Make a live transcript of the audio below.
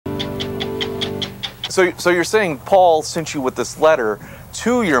So you're saying Paul sent you with this letter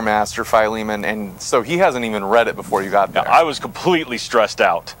to your master Philemon, and so he hasn't even read it before you got there. Now, I was completely stressed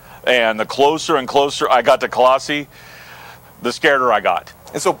out, and the closer and closer I got to Colossae, the scareder I got.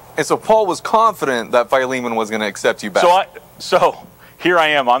 And so Paul was confident that Philemon was going to accept you back. So here I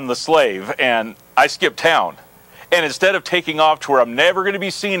am, I'm the slave, and I skip town. And instead of taking off to where I'm never going to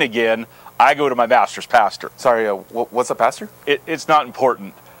be seen again, I go to my master's pastor. Sorry, what's a pastor? It's not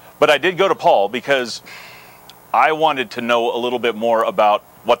important. But I did go to Paul because I wanted to know a little bit more about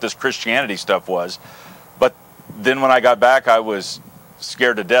what this Christianity stuff was. But then when I got back, I was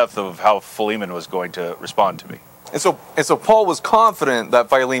scared to death of how Philemon was going to respond to me. And so Paul was confident that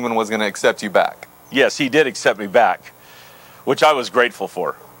Philemon was going to accept you back. Yes, he did accept me back, which I was grateful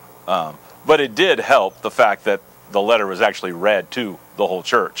for. But it did help the fact that the letter was actually read to the whole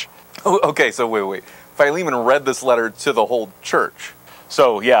church. Oh, okay, so wait. Philemon read this letter to the whole church.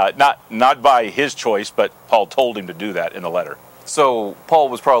 So yeah, not by his choice, but Paul told him to do that in the letter. So Paul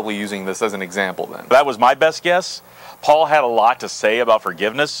was probably using this as an example then. That was my best guess. Paul had a lot to say about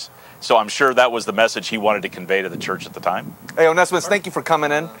forgiveness, so I'm sure that was the message he wanted to convey to the church at the time. Hey, Onesimus, thank you for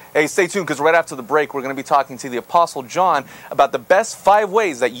coming in. Hey, stay tuned, because right after the break, we're going to be talking to the Apostle John about the best 5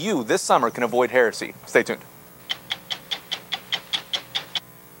 ways that you, this summer, can avoid heresy. Stay tuned.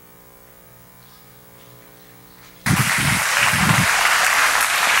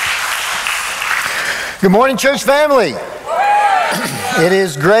 Good morning, church family. It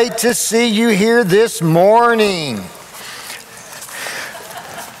is great to see you here this morning.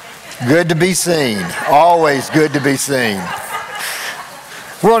 Good to be seen. Always good to be seen.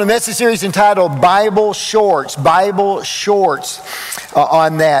 We're on a message series entitled Bible Shorts. Bible Shorts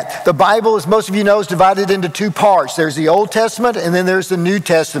on that. The Bible, as most of you know, is divided into 2 parts. There's the Old Testament and then there's the New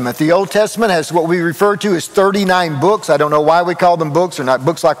Testament. The Old Testament has what we refer to as 39 books. I don't know why we call them books. They're not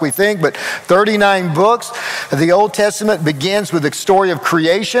books like we think, but 39 books. The Old Testament begins with the story of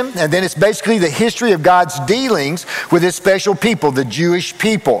creation, and then it's basically the history of God's dealings with his special people, the Jewish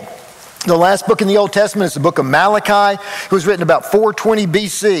people. The last book in the Old Testament is the book of Malachi. It was written about 420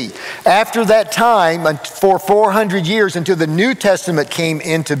 BC. After that time, for 400 years until the New Testament came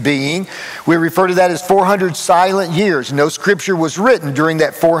into being, we refer to that as 400 silent years. No scripture was written during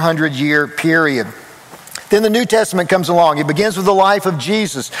that 400-year period. Then the New Testament comes along. It begins with the life of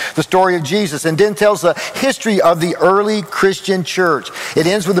Jesus, the story of Jesus, and then tells the history of the early Christian church. It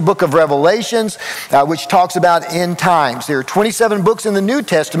ends with the book of Revelations, which talks about end times. There are 27 books in the New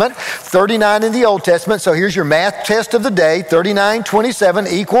Testament, 39 in the Old Testament. So here's your math test of the day. 39, 27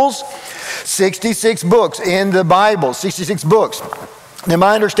 equals 66 books in the Bible, 66 books. In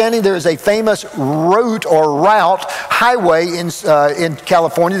my understanding, there is a famous route highway in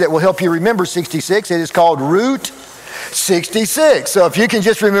California that will help you remember 66. It is called Route 66. So if you can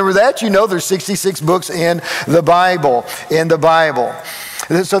just remember that, you know there's 66 books in the Bible.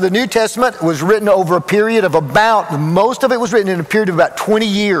 So the New Testament was written over a period of most of it was written in a period of about 20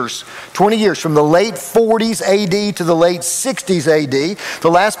 years. 20 years, from the late 40s AD to the late 60s AD. The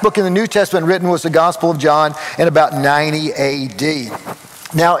last book in the New Testament written was the Gospel of John in about 90 AD.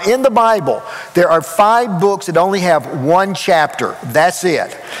 Now, in the Bible, there are 5 books that only have 1 chapter. That's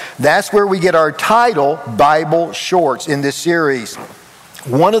it. That's where we get our title, Bible Shorts, in this series.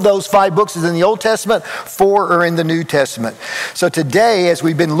 One of those 5 books is in the Old Testament, 4 are in the New Testament. So today, as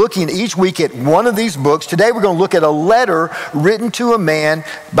we've been looking each week at one of these books, today we're going to look at a letter written to a man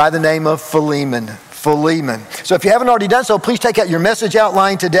by the name of Philemon. So if you haven't already done so, please take out your message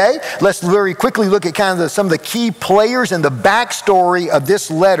outline today. Let's very quickly look at kind of some of the key players and the backstory of this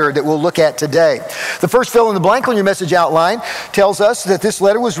letter that we'll look at today. The first fill in the blank on your message outline tells us that this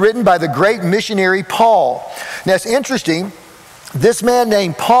letter was written by the great missionary Paul. Now it's interesting. This man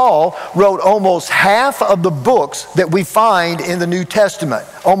named Paul wrote almost half of the books that we find in the New Testament.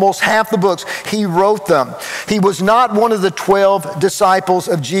 Almost half the books, he wrote them. He was not one of the 12 disciples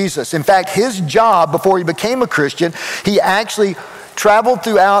of Jesus. In fact, his job before he became a Christian, he actually traveled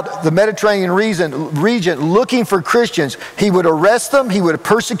throughout the Mediterranean region looking for Christians. He would arrest them. He would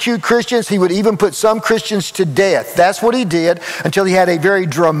persecute Christians. He would even put some Christians to death. That's what he did until he had a very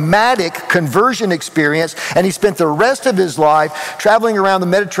dramatic conversion experience, and he spent the rest of his life traveling around the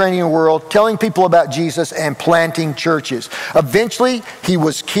Mediterranean world, telling people about Jesus and planting churches. Eventually, he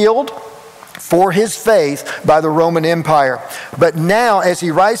was killed for his faith by the Roman Empire. But now, as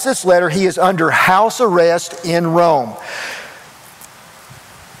he writes this letter, he is under house arrest in Rome.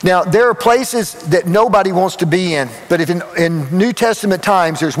 Now, there are places that nobody wants to be in, but if in New Testament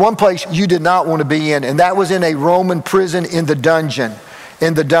times, there's one place you did not want to be in, and that was in a Roman prison in the dungeon.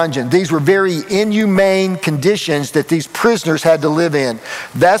 These were very inhumane conditions that these prisoners had to live in.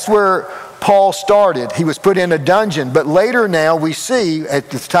 That's where Paul started. He was put in a dungeon, but later now we see, at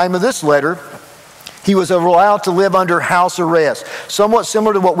the time of this letter, he was allowed to live under house arrest. Somewhat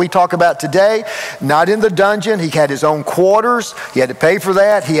similar to what we talk about today. Not in the dungeon. He had his own quarters. He had to pay for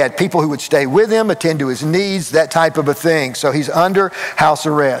that. He had people who would stay with him, attend to his needs, that type of a thing. So he's under house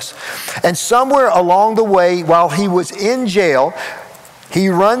arrest. And somewhere along the way, while he was in jail, he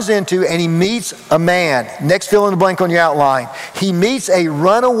runs into and he meets a man. Next, fill in the blank on your outline. He meets a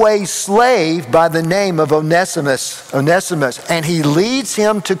runaway slave by the name of Onesimus, and he leads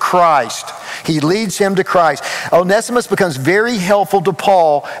him to Christ. He leads him to Christ. Onesimus becomes very helpful to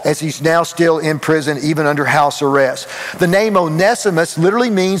Paul as he's now still in prison, even under house arrest. The name Onesimus literally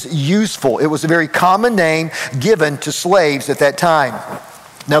means useful. It was a very common name given to slaves at that time.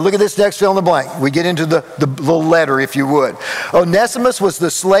 Now look at this next fill in the blank. We get into the little letter, if you would. Onesimus was the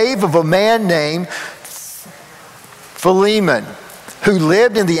slave of a man named Philemon, who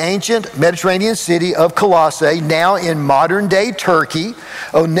lived in the ancient Mediterranean city of Colossae, now in modern-day Turkey.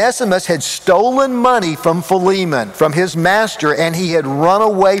 Onesimus had stolen money from Philemon, from his master, and he had run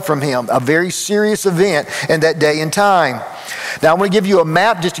away from him, a very serious event in that day and time. Now, I'm going to give you a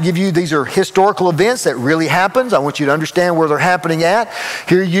map just to give you, these are historical events that really happened. I want you to understand where they're happening at.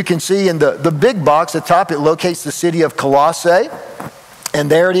 Here you can see in the big box at the top, it locates the city of Colossae. And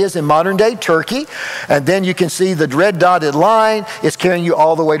there it is in modern-day Turkey. And then you can see the red dotted line is carrying you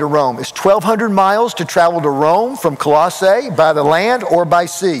all the way to Rome. It's 1,200 miles to travel to Rome from Colossae by the land or by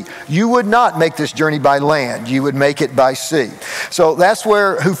sea. You would not make this journey by land. You would make it by sea. So that's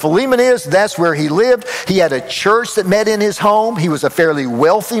who Philemon is. That's where he lived. He had a church that met in his home. He was a fairly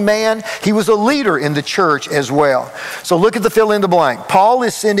wealthy man. He was a leader in the church as well. So look at the fill in the blank. Paul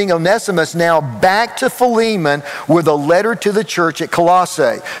is sending Onesimus now back to Philemon with a letter to the church at Colossae.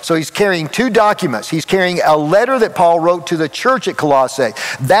 So he's carrying two documents. He's carrying a letter that Paul wrote to the church at Colossae.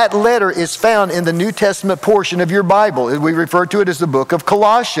 That letter is found in the New Testament portion of your Bible. We refer to it as the book of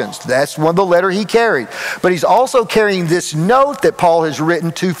Colossians. That's one of the letters he carried. But he's also carrying this note that Paul has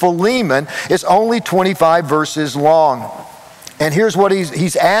written to Philemon. It's only 25 verses long. And here's what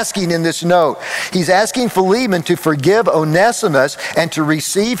he's asking in this note. He's asking Philemon to forgive Onesimus and to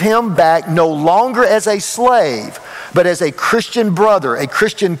receive him back no longer as a slave, but as a Christian brother, a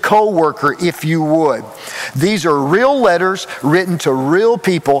Christian co-worker, if you would. These are real letters written to real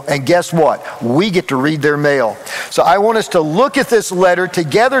people, and guess what? We get to read their mail. So I want us to look at this letter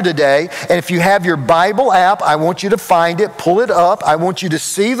together today, and if you have your Bible app, I want you to find it, pull it up. I want you to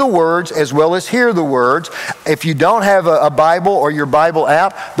see the words as well as hear the words. If you don't have a Bible or your Bible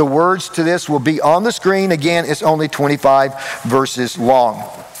app, the words to this will be on the screen. Again, it's only 25 verses long.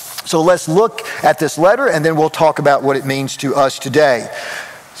 So let's look at this letter and then we'll talk about what it means to us today.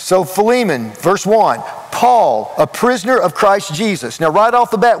 So Philemon, verse 1, Paul, a prisoner of Christ Jesus. Now right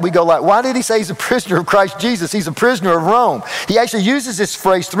off the bat we go like, why did he say he's a prisoner of Christ Jesus? He's a prisoner of Rome. He actually uses this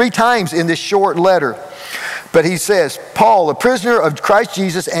phrase 3 times in this short letter. But he says, Paul, a prisoner of Christ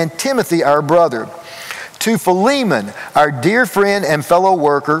Jesus, and Timothy, our brother. To Philemon, our dear friend and fellow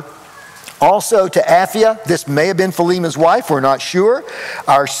worker, also to Apphia, this may have been Philemon's wife, we're not sure.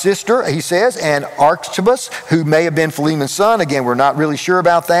 Our sister, he says, and Archippus, who may have been Philemon's son. Again, we're not really sure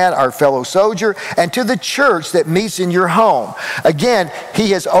about that. Our fellow soldier. And to the church that meets in your home. Again,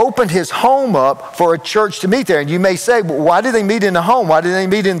 he has opened his home up for a church to meet there. And you may say, well, why do they meet in the home? Why do they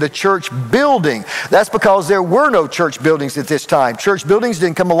meet in the church building? That's because there were no church buildings at this time. Church buildings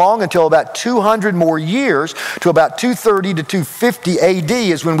didn't come along until about 200 more years, to about 230 to 250 AD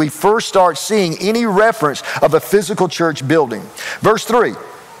is when we first start seeing any reference of a physical church building. Verse 3,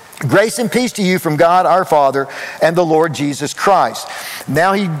 grace and peace to you from God our Father and the Lord Jesus Christ.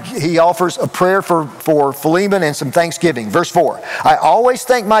 Now he offers a prayer for Philemon and some thanksgiving. Verse 4, I always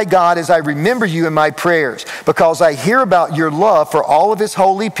thank my God as I remember you in my prayers, because I hear about your love for all of his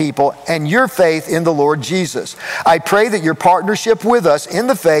holy people and your faith in the Lord Jesus. I pray that your partnership with us in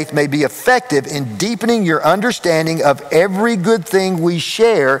the faith may be effective in deepening your understanding of every good thing we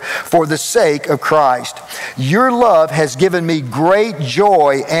share for the sake of Christ. Your love has given me great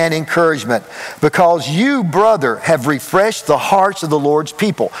joy and encouragement, because you, brother, have refreshed the hearts of the Lord's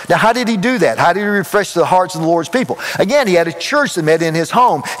people. Now, how did he do that? How did he refresh the hearts of the Lord's people? Again, he had a church that met in his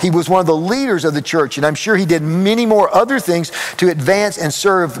home. He was one of the leaders of the church, and I'm sure he did many more other things to advance and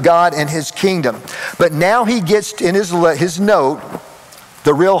serve God and his kingdom. But now he gets in his note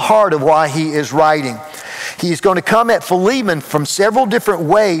the real heart of why he is writing. He's going to come at Philemon from several different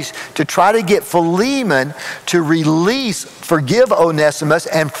ways to try to get Philemon to forgive Onesimus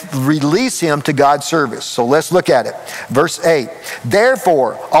and release him to God's service. So let's look at it. Verse 8,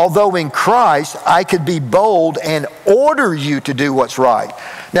 therefore, although in Christ I could be bold and order you to do what's right.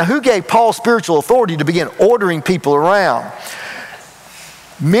 Now, who gave Paul spiritual authority to begin ordering people around?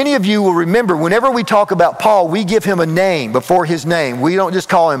 Many of you will remember, whenever we talk about Paul, we give him a name before his name. We don't just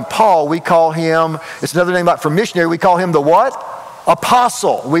call him Paul, we call him, it's another name like for missionary, we call him the what?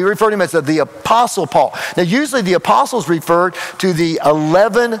 Apostle. We refer to him as the Apostle Paul. Now, usually the apostles referred to the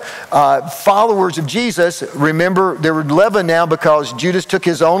 11 followers of Jesus. Remember, there were 11 now because Judas took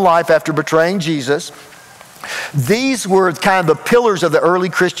his own life after betraying Jesus. These were kind of the pillars of the early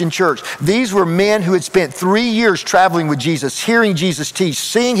Christian church. These were men who had spent 3 years traveling with Jesus, hearing Jesus teach,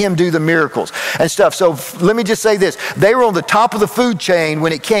 seeing him do the miracles and stuff. So let me just say this. They were on the top of the food chain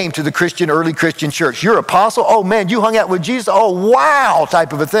when it came to the early Christian church. You're an apostle? Oh man, you hung out with Jesus? Oh wow,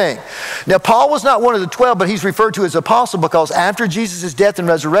 type of a thing. Now Paul was not one of the 12, but he's referred to as apostle because after Jesus' death and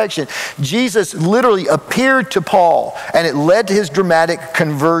resurrection, Jesus literally appeared to Paul and it led to his dramatic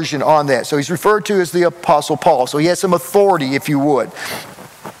conversion on that. So he's referred to as the Apostle Paul. So he has some authority, if you would.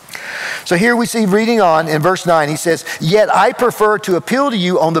 So here we see, reading on in verse 9, he says, yet I prefer to appeal to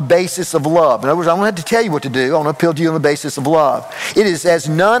you on the basis of love. In other words, I don't have to tell you what to do. I want to appeal to you on the basis of love. It is as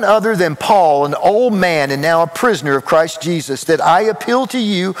none other than Paul, an old man and now a prisoner of Christ Jesus, that I appeal to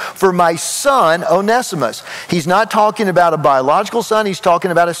you for my son, Onesimus. He's not talking about a biological son. He's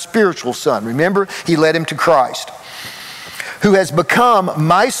talking about a spiritual son. Remember, he led him to Christ, who has become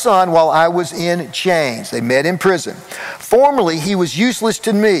my son while I was in chains. They met in prison. Formerly he was useless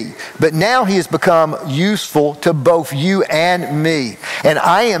to me, but now he has become useful to both you and me. And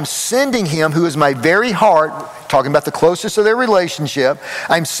I am sending him, who is my very heart, talking about the closest of their relationship,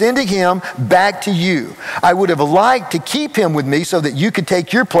 I'm sending him back to you. I would have liked to keep him with me so that you could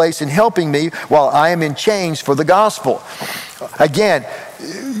take your place in helping me while I am in chains for the gospel. Again,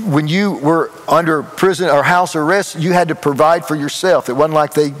 when you were under prison or house arrest, you had to provide for yourself. It wasn't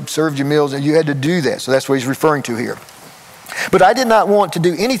like they served you meals and you had to do that. So that's what he's referring to here. But I did not want to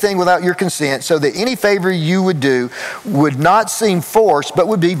do anything without your consent, so that any favor you would do would not seem forced, but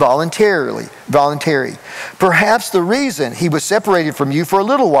would be voluntary. Perhaps the reason he was separated from you for a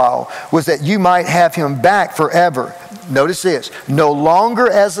little while was that you might have him back forever. Notice this, no longer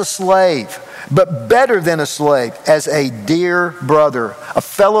as a slave, but better than a slave, as a dear brother, a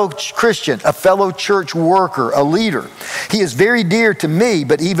fellow Christian, a fellow church worker, a leader. He is very dear to me,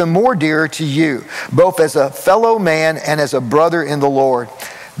 but even more dear to you, both as a fellow man and as a brother in the Lord.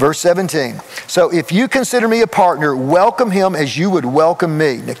 Verse 17, so if you consider me a partner, welcome him as you would welcome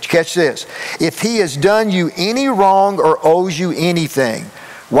me. Now, catch this. If he has done you any wrong or owes you anything.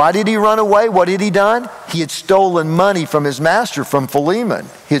 Why did he run away? What had he done? He had stolen money from his master, from Philemon.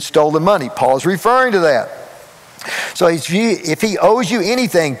 He had stolen money. Paul is referring to that. So if he owes you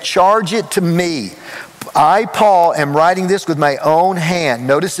anything, charge it to me. I, Paul, am writing this with my own hand.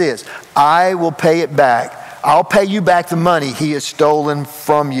 Notice this. I will pay it back. I'll pay you back the money he has stolen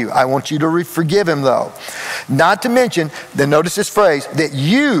from you. I want you to forgive him, though. Not to mention, then notice this phrase, that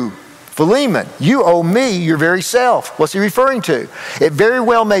you, Philemon, you owe me your very self. What's he referring to? It very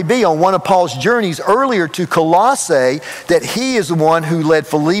well may be on one of Paul's journeys earlier to Colossae that he is the one who led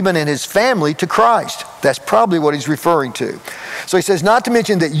Philemon and his family to Christ. That's probably what he's referring to. So he says, not to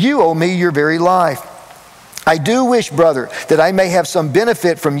mention that you owe me your very life. I do wish, brother, that I may have some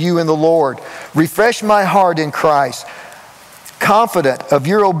benefit from you in the Lord. Refresh my heart in Christ. Confident of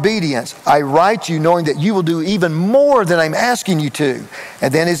your obedience, I write you knowing that you will do even more than I'm asking you to.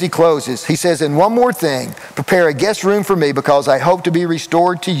 And then as he closes, he says, and one more thing, prepare a guest room for me because I hope to be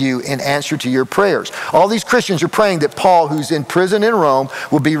restored to you in answer to your prayers. All these Christians are praying that Paul, who's in prison in Rome,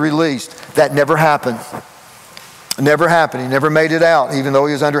 will be released. That never happened. Never happened. He never made it out. Even though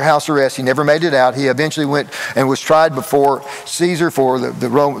he was under house arrest, he never made it out. He eventually went and was tried before Caesar for the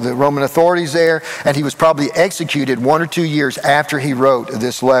Roman authorities there, and he was probably executed 1 or 2 years after he wrote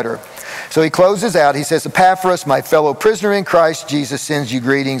this letter. So he closes out. He says, Epaphras, my fellow prisoner in Christ Jesus, sends you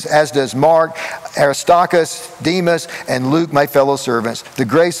greetings, as does Mark, Aristarchus, Demas, and Luke, my fellow servants. The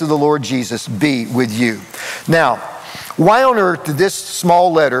grace of the Lord Jesus be with you. Now, why on earth did this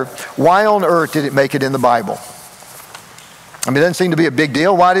small letter, why on earth did it make it in the Bible? I mean, it doesn't seem to be a big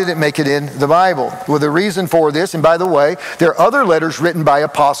deal. Why did it make it in the Bible? Well, the reason for this, and by the way, there are other letters written by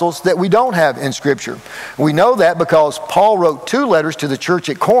apostles that we don't have in Scripture. We know that because Paul wrote 2 letters to the church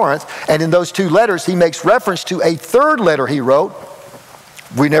at Corinth, and in those 2 letters, he makes reference to a 3rd letter he wrote.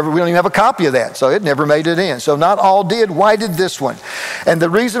 We don't even have a copy of that, so it never made it in. So not all did. Why did this one? And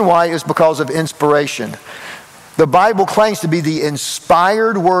the reason why is because of inspiration. The Bible claims to be the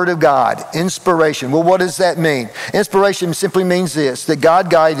inspired Word of God. Inspiration. Well, what does that mean? Inspiration simply means this, that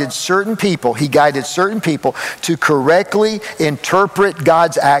God guided certain people. He guided certain people to correctly interpret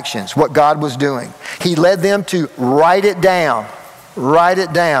God's actions, what God was doing. He led them to write it down. Write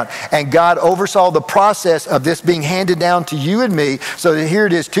it down. And God oversaw the process of this being handed down to you and me, so that here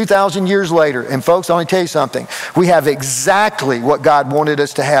it is 2,000 years later. And folks, let me tell you something. We have exactly what God wanted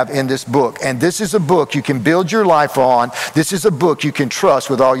us to have in this book. And this is a book you can build your life on. This is a book you can trust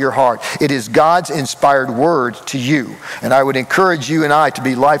with all your heart. It is God's inspired word to you. And I would encourage you and I to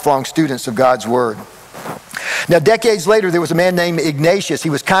be lifelong students of God's word. Now, decades later, there was a man named Ignatius. He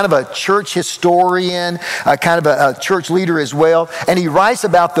was kind of a church historian, kind of a church leader as well. And he writes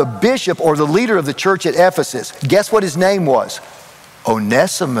about the bishop or the leader of the church at Ephesus. Guess what his name was?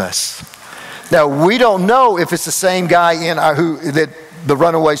 Onesimus. Now, we don't know if it's the same guy that the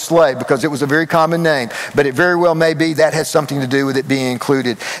runaway slave, because it was a very common name, but it very well may be. That has something to do with it being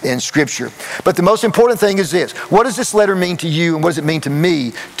included in Scripture. But the most important thing is this. What does this letter mean to you, and what does it mean to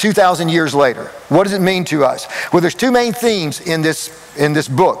me 2,000 years later? What does it mean to us? Well, there's two main themes in this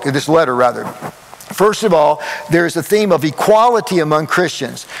letter rather. First of all, there's a theme of equality among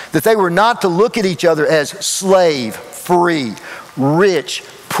Christians, that they were not to look at each other as slave, free, rich,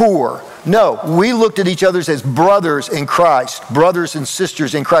 poor. No, we looked at each other as brothers in Christ, brothers and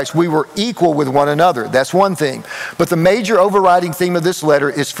sisters in Christ. We were equal with one another. That's one thing. But the major overriding theme of this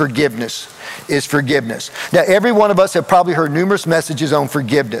letter is forgiveness. Now, every one of us have probably heard numerous messages on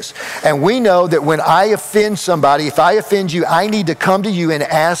forgiveness. And we know that when I offend somebody, if I offend you, I need to come to you and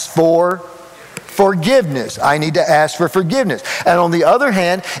ask for forgiveness. I need to ask for forgiveness. And on the other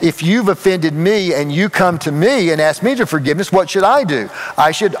hand, if you've offended me and you come to me and ask me for forgiveness, what should I do?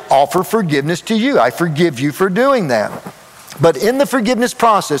 I should offer forgiveness to you. I forgive you for doing that. But in the forgiveness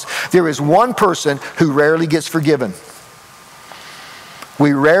process, there is one person who rarely gets forgiven.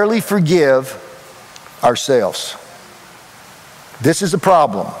 We rarely forgive ourselves. This is a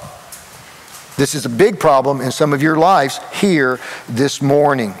problem. This is a big problem in some of your lives here this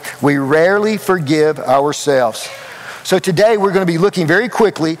morning. We rarely forgive ourselves. So today we're going to be looking very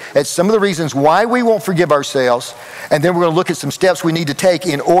quickly at some of the reasons why we won't forgive ourselves, and then we're going to look at some steps we need to take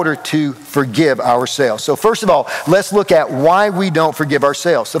in order to forgive ourselves. So first of all, let's look at why we don't forgive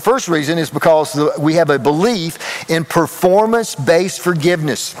ourselves. The first reason is because we have a belief in performance-based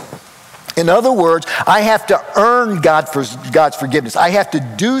forgiveness. In other words, I have to earn God's forgiveness. I have to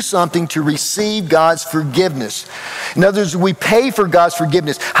do something to receive God's forgiveness. In other words, we pay for God's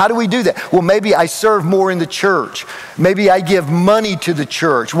forgiveness. How do we do that? Well, maybe I serve more in the church. Maybe I give money to the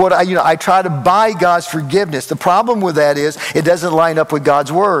church. I try to buy God's forgiveness. The problem with that is it doesn't line up with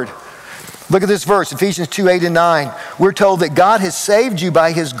God's word. Look at this verse, Ephesians 2:8-9. We're told that God has saved you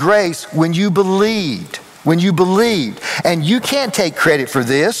by His grace when you believed. When you believed. And you can't take credit for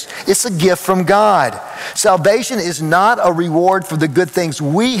this. It's a gift from God. Salvation is not a reward for the good things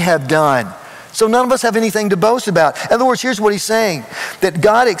we have done. So none of us have anything to boast about. In other words, here's what he's saying. That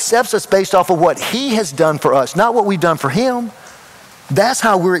God accepts us based off of what He has done for us, not what we've done for Him. That's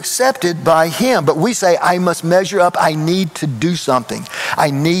how we're accepted by Him. But we say, I must measure up. I need to do something.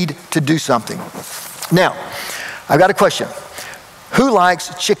 I need to do something. Now, I've got a question. Who likes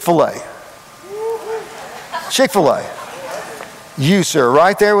Chick-fil-A? Chick-fil-A. You, sir,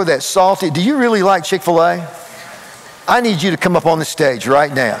 right there with that salty. Do you really like Chick-fil-A? I need you to come up on the stage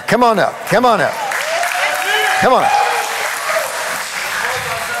right now. Come on up. Come on up. Come on up.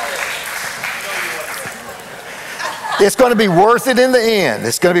 It's going to be worth it in the end.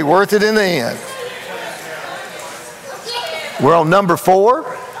 It's going to be worth it in the end. We're on number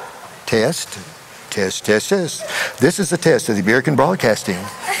 4. Test. This is the test of the American Broadcasting.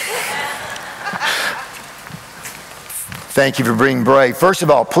 Thank you for being brave. First of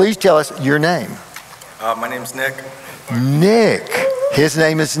all, please tell us your name. My name's Nick. Nick. His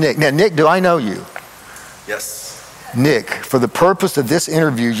name is Nick. Now, Nick, do I know you? Yes. Nick, for the purpose of this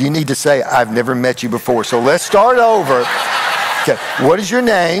interview, you need to say, I've never met you before. So let's start over. Okay. What is your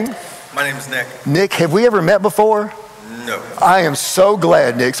name? My name's Nick. Nick, have we ever met before? No. I am so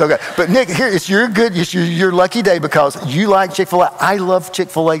glad, Nick. So glad. But Nick, here it's your lucky day because you like Chick-fil-A. I love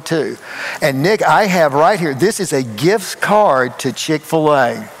Chick-fil-A too. And Nick, I have right here, this is a gift card to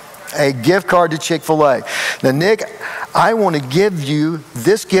Chick-fil-A. A gift card to Chick-fil-A. Now, Nick, I want to give you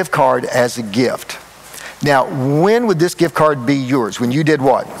this gift card as a gift. Now, when would this gift card be yours? When you did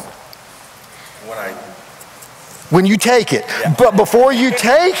what? When you take it. Yeah. But before you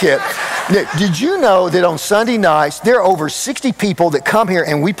take it, Nick, did you know that on Sunday nights, there are over 60 people that come here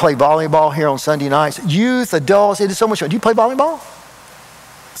and we play volleyball here on Sunday nights? Youth, adults, it is so much fun. Do you play volleyball?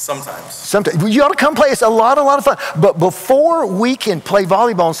 Sometimes. Sometimes. You ought to come play. It's a lot of fun. But before we can play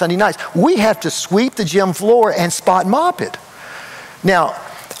volleyball on Sunday nights, we have to sweep the gym floor and spot mop it. Now,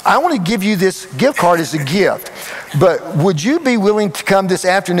 I want to give you this gift card as a gift, but would you be willing to come this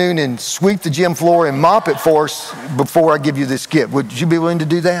afternoon and sweep the gym floor and mop it for us before I give you this gift? Would you be willing to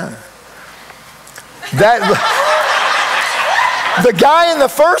do that? The guy in the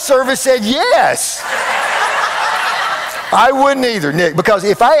first service said yes. I wouldn't either, Nick, because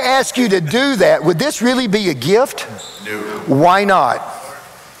if I ask you to do that, would this really be a gift? No. Why not?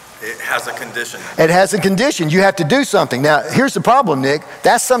 It has a condition. It has a condition. You have to do something. Now, here's the problem, Nick.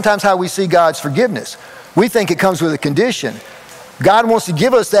 That's sometimes how we see God's forgiveness. We think it comes with a condition. God wants to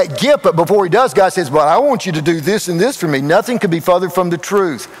give us that gift, but before he does, God says, well, I want you to do this and this for me. Nothing could be further from the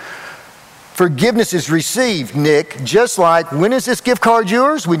truth. Forgiveness is received, Nick, just like, when is this gift card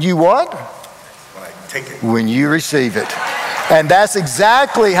yours? When you what? When I take it. When you receive it. And that's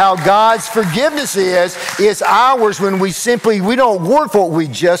exactly how God's forgiveness is. It's ours when we don't work for it, we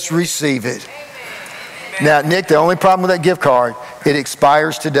just receive it. Amen. Now, Nick, the only problem with that gift card, it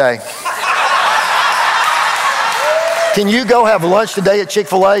expires today. Can you go have lunch today at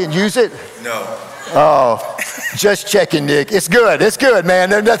Chick-fil-A and use it? No. Oh, just checking, Nick. It's good, man.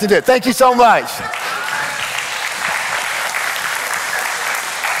 There's nothing to it. Thank you so much.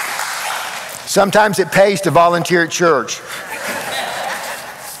 Sometimes it pays to volunteer at church.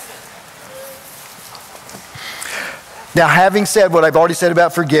 Now, having said what I've already said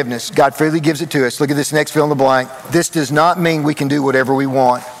about forgiveness, God freely gives it to us. Look at this next fill in the blank. This does not mean we can do whatever we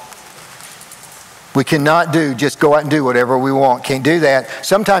want. We cannot just go out and do whatever we want. Can't do that.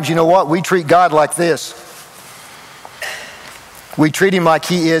 Sometimes, you know what? We treat God like this. We treat him like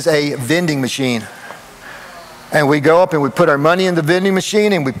he is a vending machine. And we go up and we put our money in the vending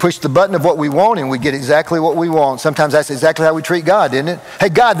machine and we push the button of what we want and we get exactly what we want. Sometimes that's exactly how we treat God, isn't it? Hey,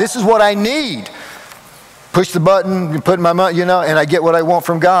 God, this is what I need. Push the button, you put my money, and I get what I want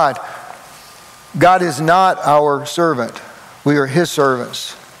from God. God is not our servant. We are his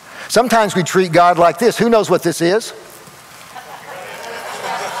servants. Sometimes we treat God like this. Who knows what this is?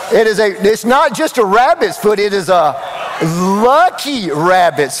 It's not just a rabbit's foot, it is a lucky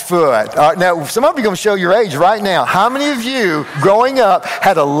rabbit's foot. Now, some of you are going to show your age right now. How many of you, growing up,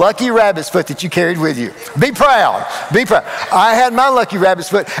 had a lucky rabbit's foot that you carried with you? Be proud. Be proud. I had my lucky rabbit's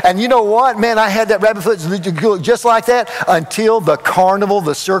foot, and you know what? Man, I had that rabbit foot just like that until the carnival,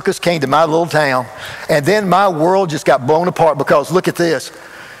 the circus came to my little town. And then my world just got blown apart because look at this.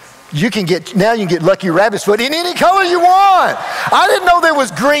 You can get lucky rabbit's foot in any color you want. I didn't know there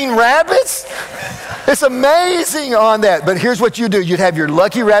was green rabbits. It's amazing on that. But here's what you do. You'd have your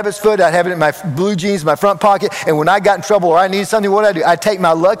lucky rabbit's foot. I'd have it in my blue jeans, my front pocket. And when I got in trouble or I needed something, what would I do? I'd take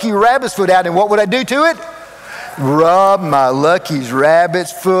my lucky rabbit's foot out, and what would I do to it? Rub my lucky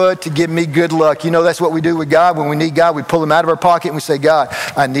rabbit's foot to give me good luck. You know, that's what we do with God. When we need God, we pull him out of our pocket and we say, God,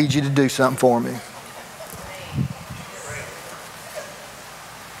 I need you to do something for me.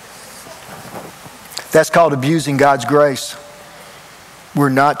 That's called abusing God's grace. We're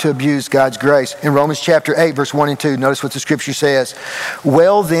not to abuse God's grace. In Romans chapter 8, verse 1 and 2, notice what the scripture says.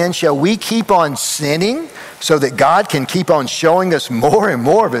 Well then, shall we keep on sinning so that God can keep on showing us more and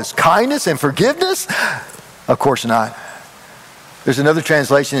more of his kindness and forgiveness? Of course not. There's another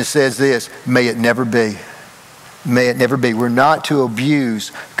translation that says this, may it never be. May it never be. We're not to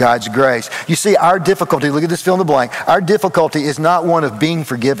abuse God's grace. You see, our difficulty, look at this fill in the blank, our difficulty is not one of being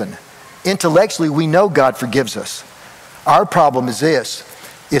forgiven. Intellectually, we know God forgives us. Our problem is this.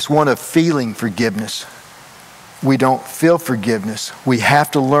 It's one of feeling forgiveness. We don't feel forgiveness. We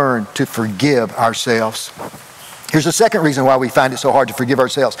have to learn to forgive ourselves. Here's the second reason why we find it so hard to forgive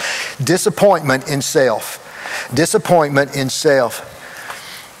ourselves. Disappointment in self. Disappointment in self.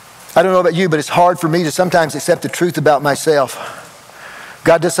 I don't know about you, but it's hard for me to sometimes accept the truth about myself.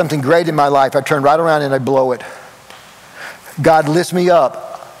 God does something great in my life. I turn right around and I blow it. God lifts me up.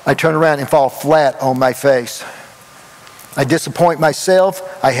 I turn around and fall flat on my face. I disappoint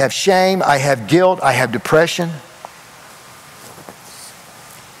myself. I have shame. I have guilt. I have depression.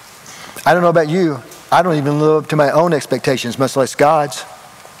 I don't know about you. I don't even live up to my own expectations, much less God's.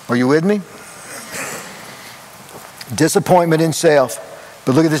 Are you with me? Disappointment in self.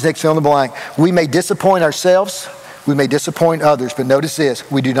 But look at this next fill in the blank. We may disappoint ourselves. We may disappoint others. But notice this.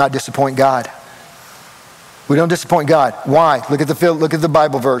 We do not disappoint God. We don't disappoint God. Why? Look at the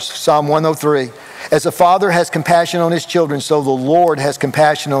Bible verse, Psalm 103. As a father has compassion on his children, so the Lord has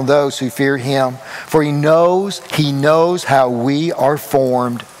compassion on those who fear him. For he knows how we are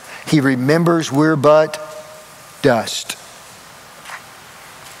formed. He remembers we're but dust.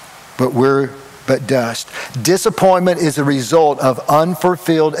 But but dust. Disappointment is a result of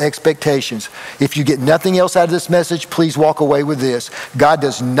unfulfilled expectations. If you get nothing else out of this message, please walk away with this. God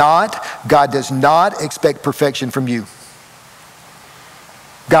does not expect perfection from you.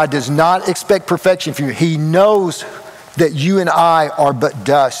 God does not expect perfection from you. He knows that you and I are but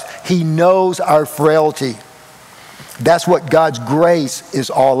dust. He knows our frailty. That's what God's grace is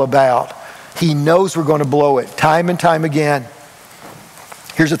all about. He knows we're going to blow it time and time again.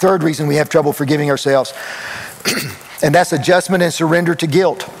 Here's a third reason we have trouble forgiving ourselves, and that's adjustment and surrender to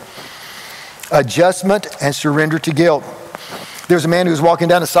guilt. Adjustment and surrender to guilt. There's a man who was walking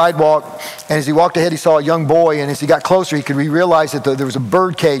down a sidewalk, and as he walked ahead, he saw a young boy, and as he got closer, he realized that there was a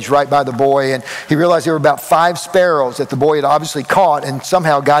bird cage right by the boy, and he realized there were about 5 sparrows that the boy had obviously caught and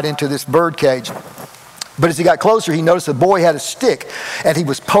somehow got into this bird cage. But as he got closer, he noticed the boy had a stick, and he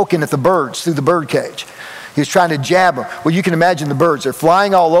was poking at the birds through the bird cage. He was trying to jab them. Well, you can imagine the birds. They're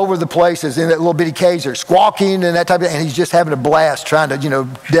flying all over the places in that little bitty cage. They're squawking and that type of thing, and he's just having a blast trying to,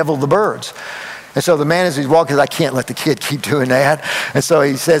 devil the birds. And so the man, as he's walking, says, I can't let the kid keep doing that. And so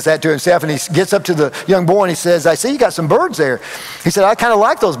he says that to himself, and he gets up to the young boy, and he says, I see you got some birds there. He said, I kind of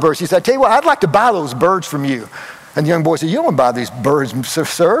like those birds. He said, I tell you what, I'd like to buy those birds from you. And the young boy said, you don't want to buy these birds,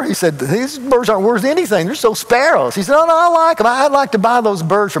 sir. He said, these birds aren't worth anything. They're so sparrows. He said, no, I like them. I'd like to buy those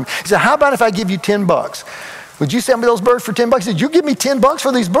birds from you. He said, how about if I give you $10? Would you sell me those birds for $10? He said, you give me $10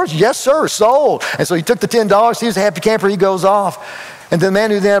 for these birds? Yes, sir, sold. And so he took the $10. He was a happy camper. He goes off. And the man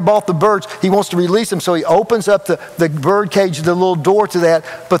who then bought the birds, he wants to release them. So he opens up the bird cage, the little door to that,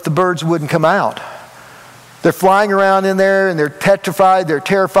 but the birds wouldn't come out. They're flying around in there, and they're petrified, they're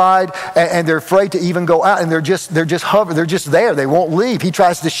terrified, and they're afraid to even go out, and they're just hovering, they're just there. They won't leave. He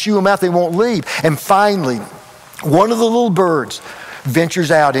tries to shoo them out, they won't leave. And finally, one of the little birds ventures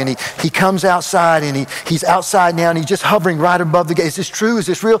out, and he comes outside, and he's outside now, and he's just hovering right above the gate. Is this true? Is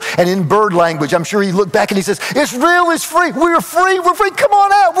this real? And in bird language, I'm sure he looked back and he says, it's real, it's free. We're free, come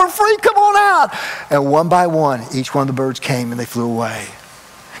on out, we're free, come on out. And one by one, each one of the birds came and they flew away.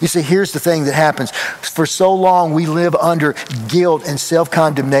 You see, here's the thing that happens. For so long, we live under guilt and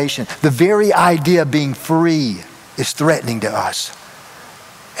self-condemnation. The very idea of being free is threatening to us.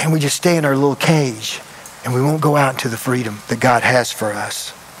 And we just stay in our little cage, and we won't go out into the freedom that God has for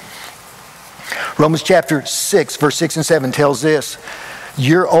us. Romans chapter 6, verse 6 and 7 tells this,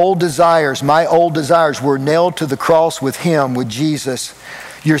 your old desires, my old desires, were nailed to the cross with him, with Jesus.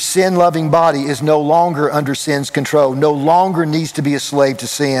 Your sin-loving body is no longer under sin's control, no longer needs to be a slave to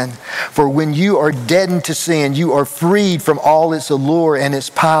sin. For when you are deadened to sin, you are freed from all its allure and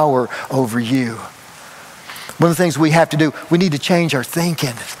its power over you. One of the things we have to do, we need to change our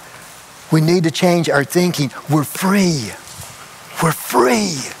thinking. We need to change our thinking. We're free. We're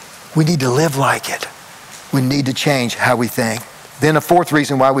free. We need to live like it. We need to change how we think. Then a fourth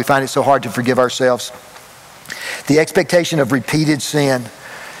reason why we find it so hard to forgive ourselves, the expectation of repeated sin.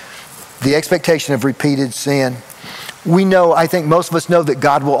 The expectation of repeated sin. We know, I think most of us know that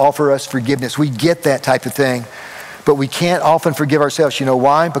God will offer us forgiveness. We get that type of thing. But we can't often forgive ourselves. You know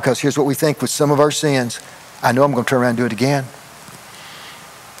why? Because here's what we think with some of our sins. I know I'm going to turn around and do it again.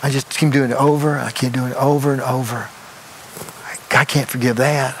 I just keep doing it over. I keep doing it over and over. I can't forgive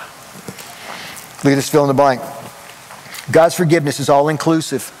that. Look at this fill in the blank. God's forgiveness is all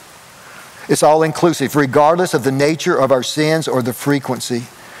inclusive. It's all inclusive, regardless of the nature of our sins or the frequency.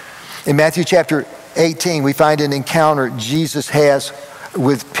 In Matthew chapter 18, we find an encounter Jesus has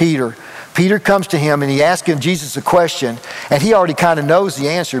with Peter. Peter comes to him and he asks him Jesus a question, and he already kind of knows the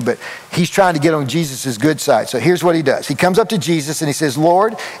answer, but he's trying to get on Jesus' good side. So here's what he does. He comes up to Jesus and he says,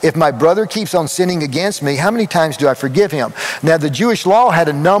 Lord, if my brother keeps on sinning against me, how many times do I forgive him? Now the Jewish law had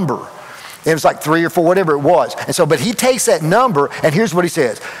a number. It was like 3 or 4, whatever it was. And so, but he takes that number, and here's what he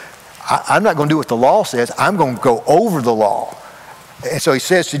says. I'm not going to do what the law says. I'm going to go over the law. And so he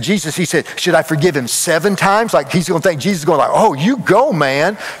says to Jesus, he said, should I forgive him 7 times? Like he's going to think, Jesus is going like, oh, you go,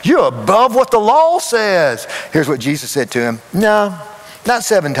 man. You're above what the law says. Here's what Jesus said to him. No, not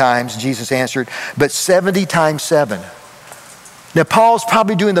 7 times, Jesus answered, but 70 times 7. Now, Paul's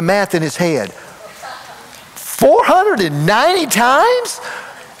probably doing the math in his head. 490 times?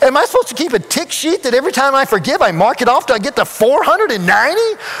 Am I supposed to keep a tick sheet that every time I forgive, I mark it off till I get to 490?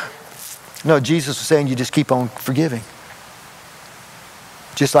 No, Jesus was saying you just keep on forgiving.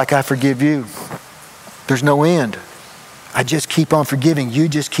 Just like I forgive you. There's no end. I just keep on forgiving. You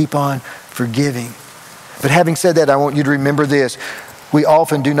just keep on forgiving. But having said that, I want you to remember this. We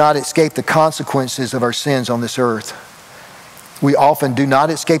often do not escape the consequences of our sins on this earth. We often do not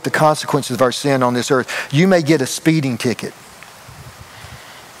escape the consequences of our sin on this earth. You may get a speeding ticket.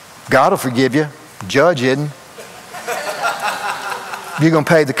 God will forgive you. Judge isn't. You're going to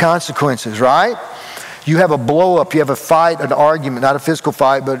pay the consequences, right? You have a blow up, you have a fight, an argument, not a physical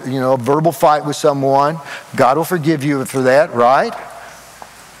fight, but a verbal fight with someone. God will forgive you for that, right?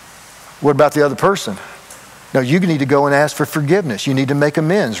 What about the other person? No, you need to go and ask for forgiveness. You need to make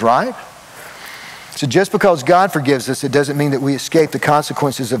amends, right? So just because God forgives us, it doesn't mean that we escape the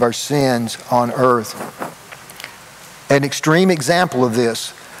consequences of our sins on earth. An extreme example of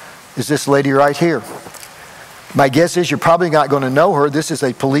this is this lady right here. My guess is you're probably not going to know her. This is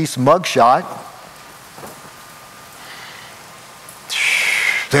a police mugshot.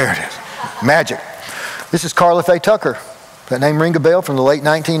 There it is. Magic. This is Carla Faye Tucker. That name ring a bell from the late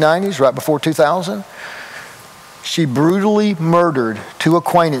 1990s, right before 2000? She brutally murdered 2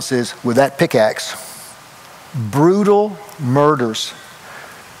 acquaintances with that pickaxe. Brutal murders.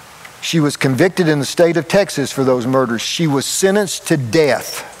 She was convicted in the state of Texas for those murders. She was sentenced to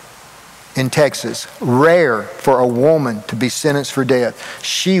death in Texas. Rare for a woman to be sentenced for death.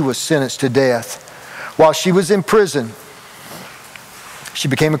 She was sentenced to death. While she was in prison, she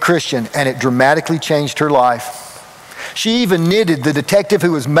became a Christian, and it dramatically changed her life. She even knitted the detective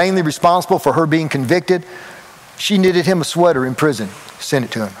who was mainly responsible for her being convicted. She knitted him a sweater in prison, sent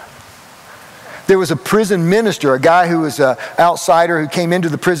it to him. There was a prison minister, a guy who was an outsider who came into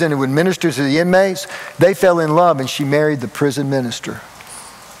the prison and would minister to the inmates. They fell in love, and she married the prison minister.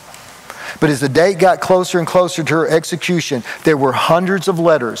 But as the date got closer and closer to her execution, there were hundreds of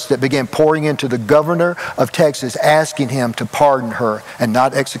letters that began pouring into the governor of Texas asking him to pardon her and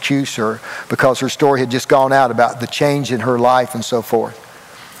not execute her because her story had just gone out about the change in her life and so forth.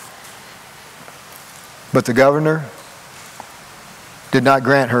 But the governor did not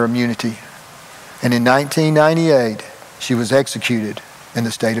grant her immunity. And in 1998, she was executed in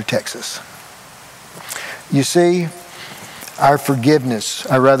the state of Texas. You see, our forgiveness,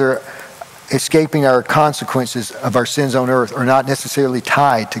 or rather, escaping our consequences of our sins on earth are not necessarily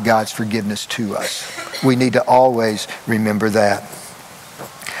tied to God's forgiveness to us. We need to always remember that.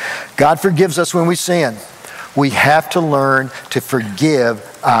 God forgives us when we sin. We have to learn to forgive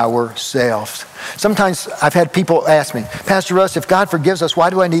ourselves. Sometimes I've had people ask me, Pastor Russ, if God forgives us, why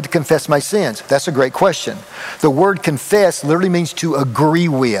do I need to confess my sins? That's a great question. The word confess literally means to agree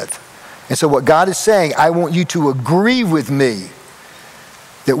with. And so what God is saying, I want you to agree with me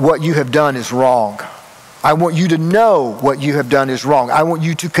that what you have done is wrong. I want you to know what you have done is wrong. I want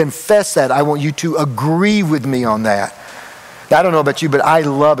you to confess that. I want you to agree with me on that. Now, I don't know about you, but I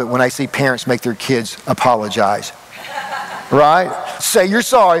love it when I see parents make their kids apologize. Right? Say you're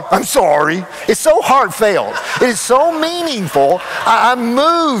sorry. I'm sorry. It's so heartfelt. It is so meaningful. I'm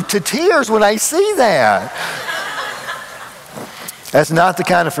moved to tears when I see that. That's not the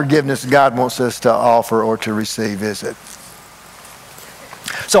kind of forgiveness God wants us to offer or to receive, is it?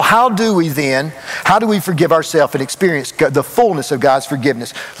 So how do we forgive ourselves and experience the fullness of God's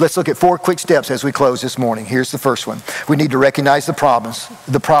forgiveness? Let's look at 4 quick steps as we close this morning. Here's the first one. We need to recognize the problem.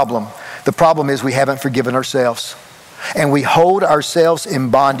 The problem is we haven't forgiven ourselves. And we hold ourselves in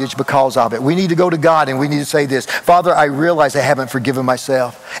bondage because of it. We need to go to God and we need to say this, Father, I realize I haven't forgiven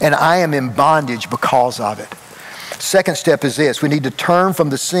myself, and I am in bondage because of it. Second step is this. We need to turn from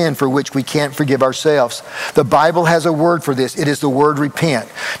the sin for which we can't forgive ourselves. The Bible has a word for this. It is the word repent.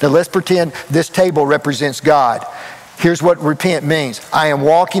 Now let's pretend this table represents God. Here's what repent means. I am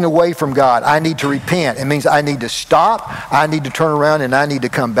walking away from God. I need to repent. It means I need to stop, I need to turn around, and I need to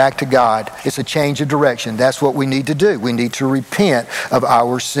come back to God. It's a change of direction. That's what we need to do. We need to repent of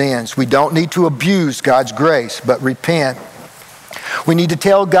our sins. We don't need to abuse God's grace, but repent. We need to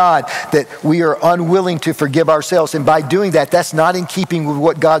tell God that we are unwilling to forgive ourselves. And by doing that, that's not in keeping with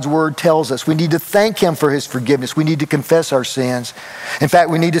what God's word tells us. We need to thank Him for His forgiveness. We need to confess our sins. In fact,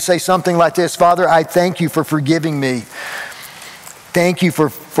 we need to say something like this, Father, I thank you for forgiving me. Thank you for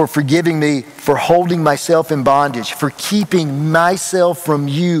forgiving me, for holding myself in bondage, for keeping myself from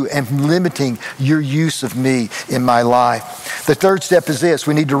you and limiting your use of me in my life. The third step is this.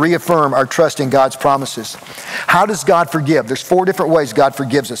 We need to reaffirm our trust in God's promises. How does God forgive? There's 4 different ways God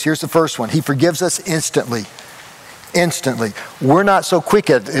forgives us. Here's the first one. He forgives us instantly. Instantly. We're not so quick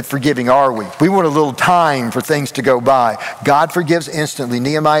at forgiving, are we? We want a little time for things to go by. God forgives instantly.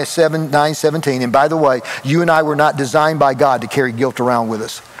 Nehemiah 9:17. And by the way, you and I were not designed by God to carry guilt around with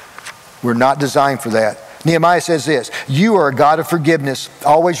us. We're not designed for that. Nehemiah says this, you are a God of forgiveness,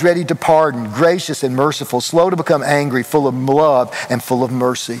 always ready to pardon, gracious and merciful, slow to become angry, full of love and full of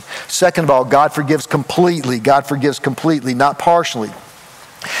mercy. Second of all, God forgives completely. God forgives completely, not partially.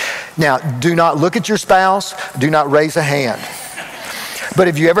 Now, do not look at your spouse. Do not raise a hand. But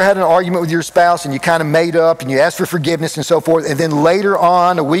have you ever had an argument with your spouse and you kind of made up and you asked for forgiveness and so forth, and then later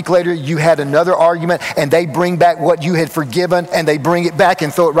on, a week later, you had another argument and they bring back what you had forgiven and they bring it back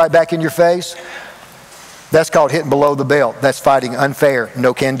and throw it right back in your face? That's called hitting below the belt. That's fighting unfair.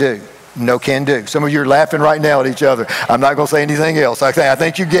 No can do. No can do. Some of you are laughing right now at each other. I'm not going to say anything else. I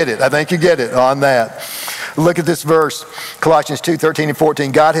think you get it. I think you get it on that. Look at this verse, Colossians 2:13 and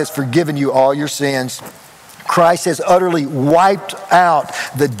 14. God has forgiven you all your sins. Christ has utterly wiped out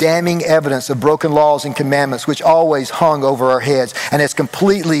the damning evidence of broken laws and commandments which always hung over our heads, and has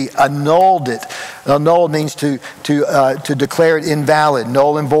completely annulled it. Annulled means to declare it invalid,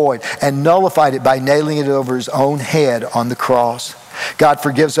 null and void, and nullified it by nailing it over his own head on the cross. God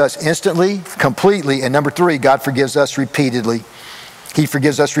forgives us instantly, completely, and number 3, God forgives us repeatedly. He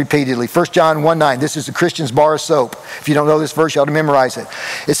forgives us repeatedly. 1 John 1:9, this is the Christian's bar of soap. If you don't know this verse, you ought to memorize it.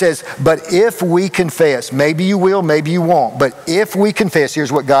 It says, but if we confess, maybe you will, maybe you won't, but if we confess,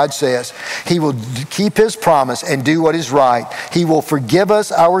 here's what God says, he will keep his promise and do what is right. He will forgive us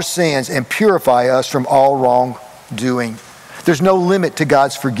our sins and purify us from all wrongdoing. There's no limit to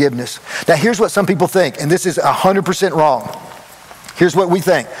God's forgiveness. Now here's what some people think, and this is 100% wrong. Here's what we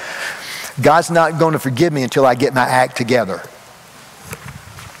think. God's not going to forgive me until I get my act together.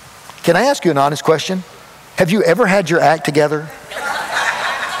 Can I ask you an honest question? Have you ever had your act together?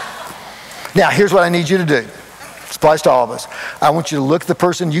 Now, here's what I need you to do. This applies to all of us. I want you to look at the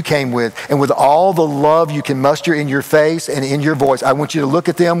person you came with, and with all the love you can muster in your face and in your voice, I want you to look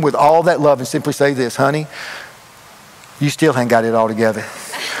at them with all that love and simply say this, honey, you still ain't got it all together.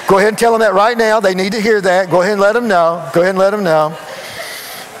 Go ahead and tell them that right now. They need to hear that. Go ahead and let them know. Go ahead and let them know.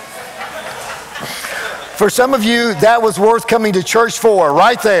 For some of you, that was worth coming to church for,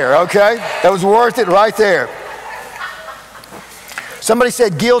 right there, okay? That was worth it right there. Somebody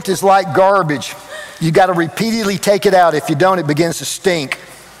said guilt is like garbage. You got to repeatedly take it out. If you don't, it begins to stink,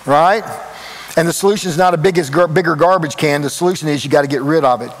 right? And the solution is not a bigger garbage can. The solution is you got to get rid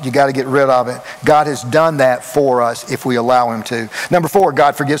of it. You got to get rid of it. God has done that for us if we allow him to. Number 4,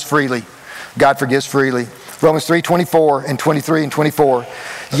 God forgives freely. God forgives freely. Romans 3:24 and 23 and 24.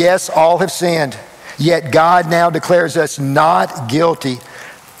 Yes, all have sinned. Yet God now declares us not guilty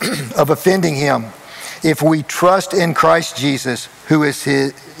of offending him if we trust in Christ Jesus, who in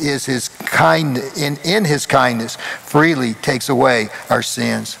his kindness freely takes away our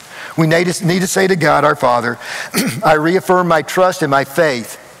sins. We need to say to God our Father, I reaffirm my trust and my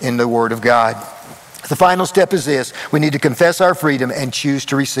faith in the Word of God. The final step is this. We need to confess our freedom and choose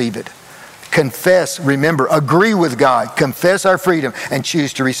to receive it. Confess, remember, agree with God. Confess our freedom and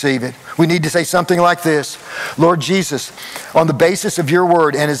choose to receive it. We need to say something like this. Lord Jesus, on the basis of your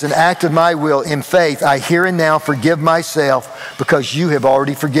word and as an act of my will in faith, I here and now forgive myself because you have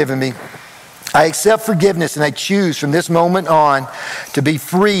already forgiven me. I accept forgiveness and I choose from this moment on to be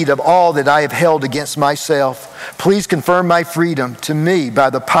freed of all that I have held against myself. Please confirm my freedom to me by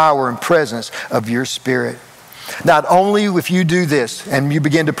the power and presence of your Spirit. Not only if you do this and you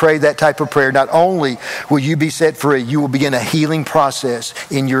begin to pray that type of prayer, not only will you be set free, you will begin a healing process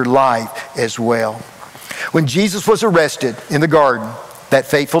in your life as well. When Jesus was arrested in the garden that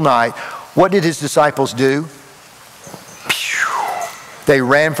fateful night, what did his disciples do? They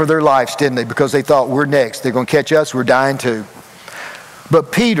ran for their lives, didn't they? Because they thought, we're next. They're going to catch us. We're dying too.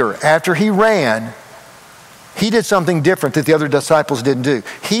 But Peter, after he ran, he did something different that the other disciples didn't do.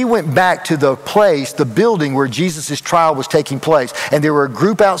 He went back to the place, the building where Jesus' trial was taking place. And there were a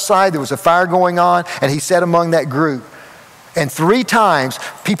group outside. There was a fire going on. And he sat among that group. And 3 times,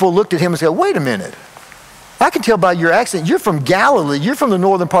 people looked at him and said, wait a minute. I can tell by your accent, you're from Galilee. You're from the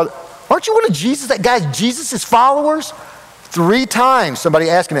northern part. Aren't you one of Jesus' followers? 3 times somebody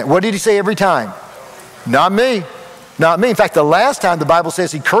asked him that. What did he say every time? Not me. Not me. In fact, the last time the Bible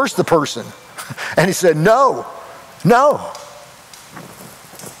says he cursed the person. And he said, no.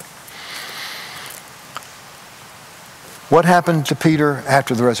 What happened to Peter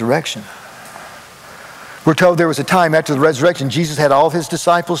after the resurrection? We're told there was a time after the resurrection, Jesus had all of his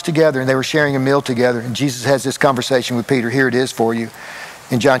disciples together and they were sharing a meal together. And Jesus has this conversation with Peter. Here it is for you.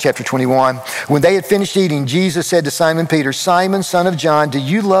 In John chapter 21, when they had finished eating, Jesus said to Simon Peter, Simon, son of John, do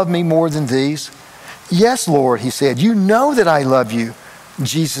you love me more than these? Yes, Lord, he said, you know that I love you.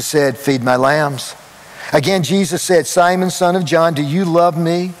 Jesus said, feed my lambs. Again, Jesus said, Simon, son of John, do you love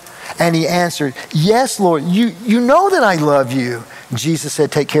me? And he answered, yes, Lord, you know that I love you. Jesus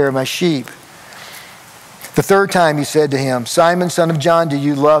said, take care of my sheep. The 3rd time he said to him, Simon, son of John, do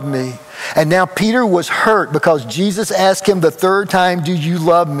you love me? And now Peter was hurt because Jesus asked him the 3rd time, do you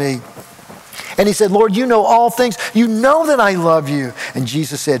love me? And he said, Lord, you know all things. You know that I love you. And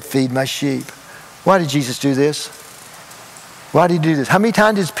Jesus said, feed my sheep. Why did Jesus do this? Why did he do this? How many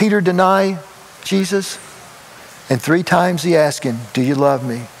times did Peter deny Jesus? And 3 times he asked him, do you love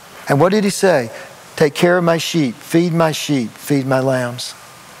me? And what did he say? Take care of my sheep, feed my lambs.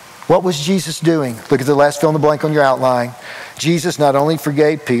 What was Jesus doing? Look at the last fill in the blank on your outline. Jesus not only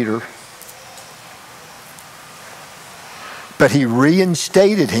forgave Peter, but he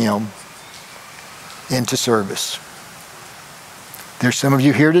reinstated him into service. There's some of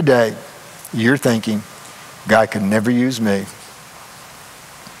you here today, you're thinking, God could never use me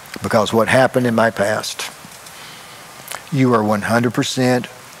because what happened in my past. You are 100%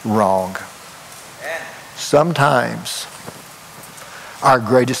 wrong. Sometimes our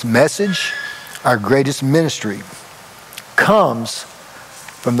greatest message, our greatest ministry comes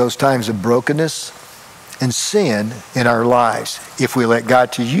from those times of brokenness and sin in our lives if we let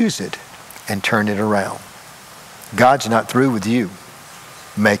God to use it and turn it around. God's not through with you.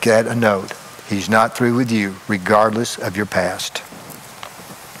 Make that a note. He's not through with you regardless of your past.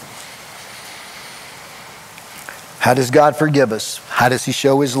 How does God forgive us? How does he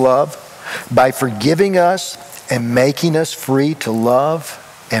show his love? By forgiving us and making us free to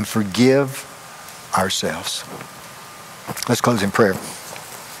love and forgive ourselves. Let's close in prayer.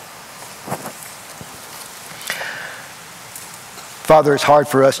 Father, it's hard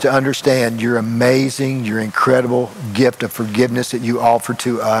for us to understand your amazing, your incredible gift of forgiveness that you offer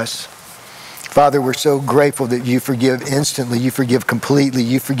to us. Father, we're so grateful that you forgive instantly, you forgive completely,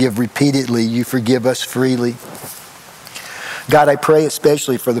 you forgive repeatedly, you forgive us freely. God, I pray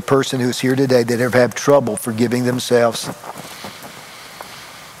especially for the person who's here today that have had trouble forgiving themselves.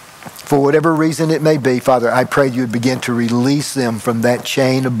 For whatever reason it may be, Father, I pray you would begin to release them from that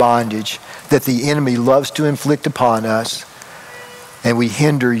chain of bondage that the enemy loves to inflict upon us, and we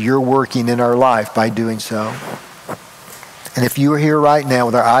hinder your working in our life by doing so. And if you are here right now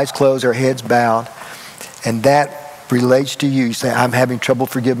with our eyes closed, our heads bowed, and that relates to you, you say, I'm having trouble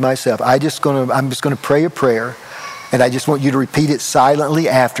forgiving myself. I'm just going to pray a prayer, and I just want you to repeat it silently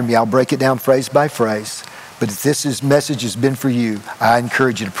after me. I'll break it down phrase by phrase. But if this message has been for you, I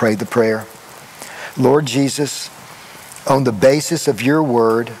encourage you to pray the prayer. Lord Jesus, on the basis of your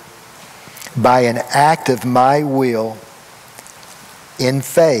word, by an act of my will, in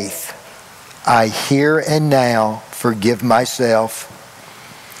faith, I here and now forgive myself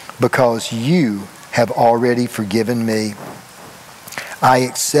because you have already forgiven me. I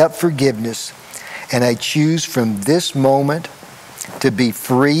accept forgiveness and I choose from this moment to be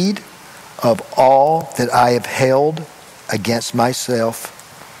freed of all that I have held against myself.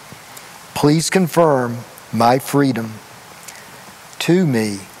 Please confirm my freedom to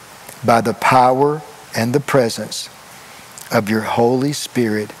me by the power and the presence of your Holy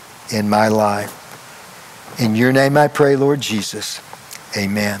Spirit in my life. In your name I pray, Lord Jesus.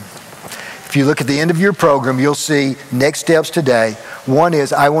 Amen. If you look at the end of your program, you'll see next steps today. One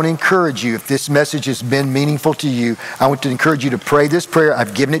is, I want to encourage you, if this message has been meaningful to you, I want to encourage you to pray this prayer.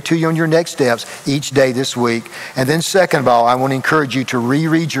 I've given it to you on your next steps each day this week. And then second of all, I want to encourage you to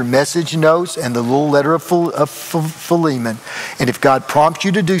reread your message notes and the little letter of Philemon. And if God prompts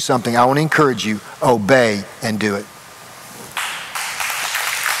you to do something, I want to encourage you, obey and do it.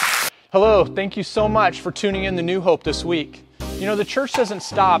 Hello, thank you so much for tuning in to New Hope this week. You know, the church doesn't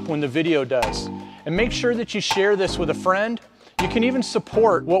stop when the video does. And make sure that you share this with a friend. You can even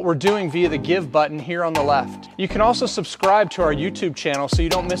support what we're doing via the Give button here on the left. You can also subscribe to our YouTube channel so you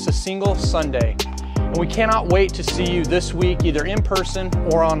don't miss a single Sunday. And we cannot wait to see you this week, either in person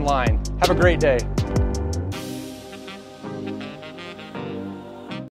or online. Have a great day.